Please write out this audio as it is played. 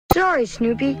Sorry,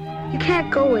 Snoopy. You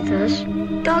can't go with us.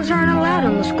 Dogs aren't allowed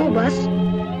on the school bus.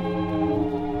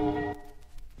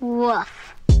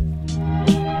 Woof.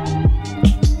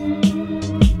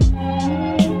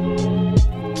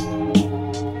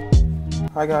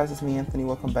 Hi guys, it's me Anthony,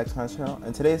 welcome back to my channel.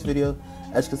 In today's video,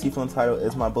 as you can see from the title,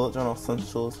 is my bullet journal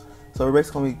essentials. So we're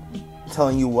basically going to be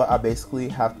telling you what I basically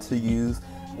have to use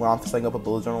when I'm setting up a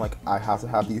bullet journal. Like, I have to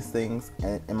have these things,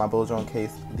 and in my bullet journal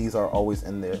case, these are always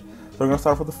in there. So we're going to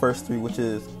start off with the first three, which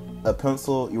is a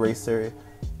pencil, eraser,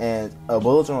 and a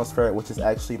bullet journal spread, which is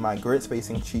actually my grid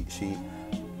spacing cheat sheet.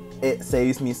 It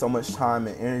saves me so much time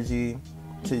and energy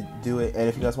to do it, and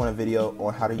if you guys want a video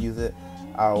on how to use it,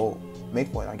 I'll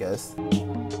make one, I guess.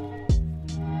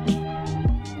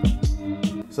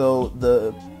 So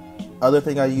the other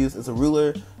thing I use is a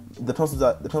ruler. The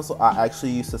pencil I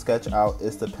actually use to sketch out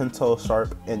is the Pentel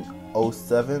Sharp in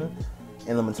 07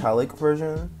 in the metallic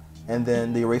version, and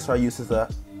then the eraser I use is a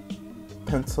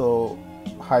Pentel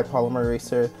high polymer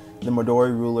eraser. The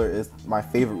Midori ruler is my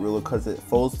favorite ruler because it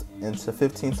folds into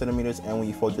 15 centimeters, and when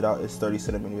you fold it out, it's 30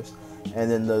 centimeters. And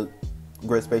then the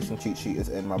grid spacing cheat sheet is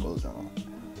in my bullet journal.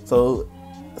 So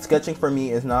sketching for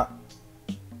me is not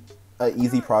an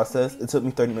easy process. It took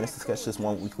me 30 minutes to sketch this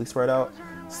one weekly spread out.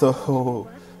 So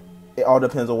it all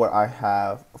depends on what I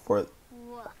have for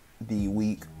the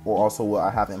week, or also what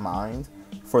I have in mind.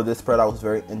 For this spread, I was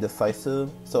very indecisive.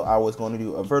 So I was going to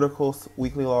do a vertical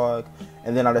weekly log,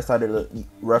 and then I decided to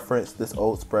reference this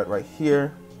old spread right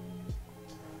here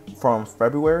from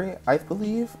February, I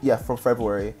believe. Yeah, from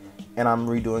February. And I'm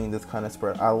redoing this kind of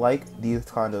spread. I like these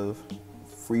kind of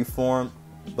freeform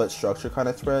but structured kind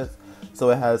of spreads. So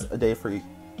it has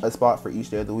a spot for each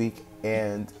day of the week,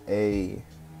 and a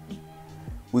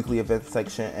weekly event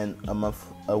section, and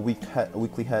a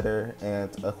weekly header, and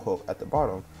a quote at the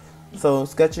bottom. So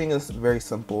sketching is very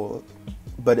simple,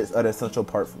 but it's an essential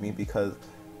part for me because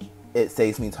it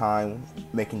saves me time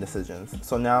making decisions.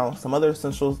 So now some other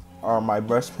essentials are my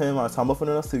brush pen, my Tombow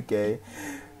Finenosuke,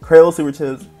 Crayola super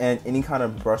tips, and any kind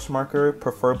of brush marker,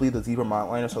 preferably the zebra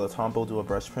mountliner, so the Tombow dual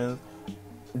brush pens.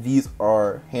 These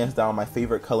are hands down my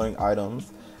favorite coloring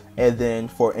items. And then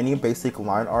for any basic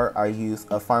line art, I use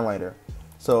a fineliner.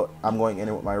 So I'm going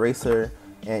in with my eraser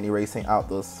and erasing out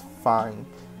those fine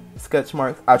sketch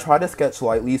marks. I try to sketch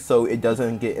lightly so it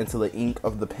doesn't get into the ink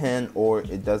of the pen, or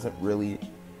it doesn't really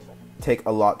take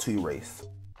a lot to erase.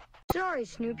 Sorry,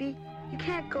 Snoopy. You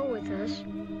can't go with us.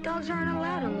 Dogs aren't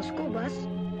allowed on the school bus.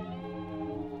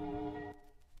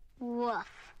 Woof.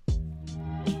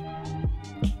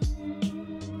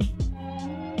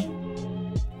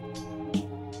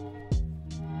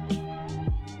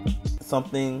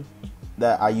 Something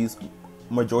that I use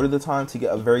majority of the time to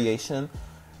get a variation,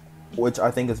 which I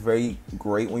think is very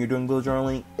great when you're doing bullet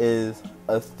journaling, is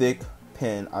a thick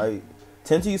pen. I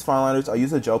tend to use fineliners. I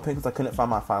use a gel pen because I couldn't find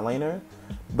my fineliner,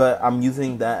 but I'm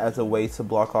using that as a way to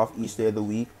block off each day of the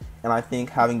week. And I think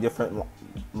having different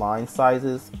line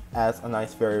sizes adds a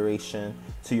nice variation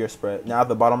to your spread. Now at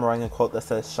the bottom I'm writing a quote that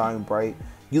says "Shine bright,"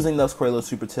 using those Crayola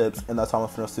super tips and the Tombow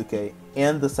Finenosuke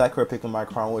and the Sakura Pico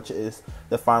Micron, which is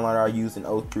the fineliner I used in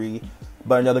 03.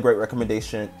 But another great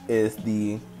recommendation is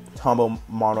the Tombow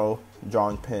Mono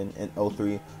drawing pen in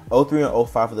 03. 03 and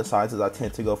 05 are the sizes I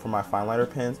tend to go for my fineliner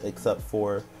pens, except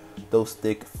for those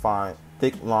thick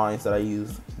lines that I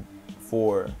use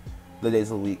for the days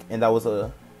of the week. And that was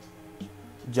a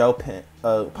gel pen,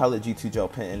 a Pilot G2 gel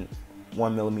pen in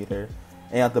 1mm.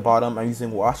 And at the bottom I'm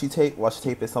using washi tape. Washi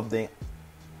tape is something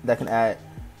that can add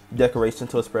decoration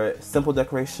to a spread. Simple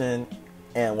decoration,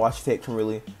 and washi tape can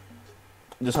really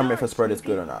determine if a spread is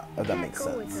good or not, if that makes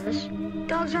sense.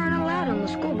 Dogs aren't allowed on the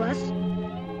school bus.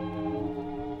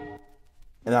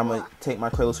 And I'm going to take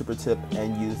my Crayola super tip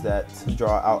and use that to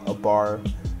draw out a bar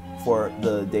for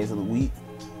the days of the week.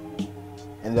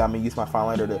 And then I'm going to use my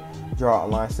fineliner to draw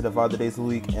out lines to divide the days of the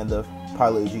week, and the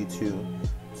Pilot G2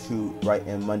 to write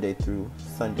in Monday through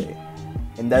Sunday.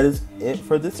 And that is it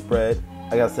for this spread.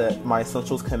 Like I said, my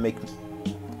essentials can make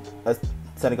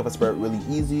setting up a spread really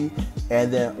easy.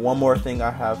 And then one more thing I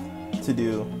have to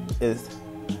do is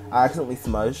I accidentally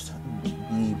smudged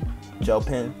the gel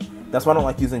pen. That's why I don't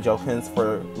like using gel pens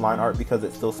for line art, because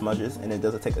it still smudges and it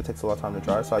takes a lot of time to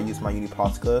dry. So I use my Uni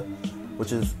Posca,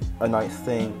 which is a nice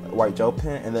thing, white gel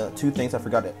pen. And the two things I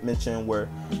forgot to mention were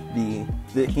the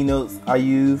sticky notes I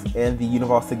use and the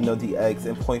Unival Signo DX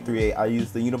in 0.38. I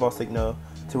use the Unival Signo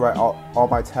to write all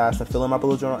my tasks and fill in my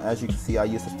bullet journal. As you can see, I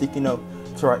use a sticky note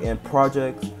to write in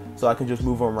projects, so I can just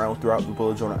move them around throughout the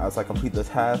bullet journal as I complete the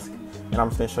task. And I'm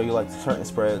just going to show you like certain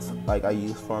spreads like I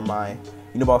use for my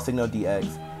Unival Signo DX.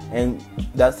 And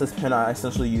that's this pen I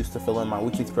essentially use to fill in my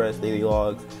weekly spreads, daily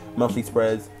logs, monthly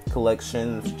spreads,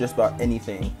 collections, just about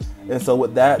anything. And so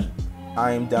with that,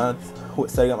 I am done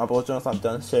with setting up my bullet journals. I'm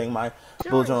done sharing my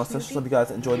bullet journal sessions. Hope you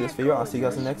guys enjoyed this video. I'll see you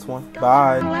guys in the next one.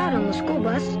 Bye. Allowed on the school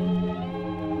bus.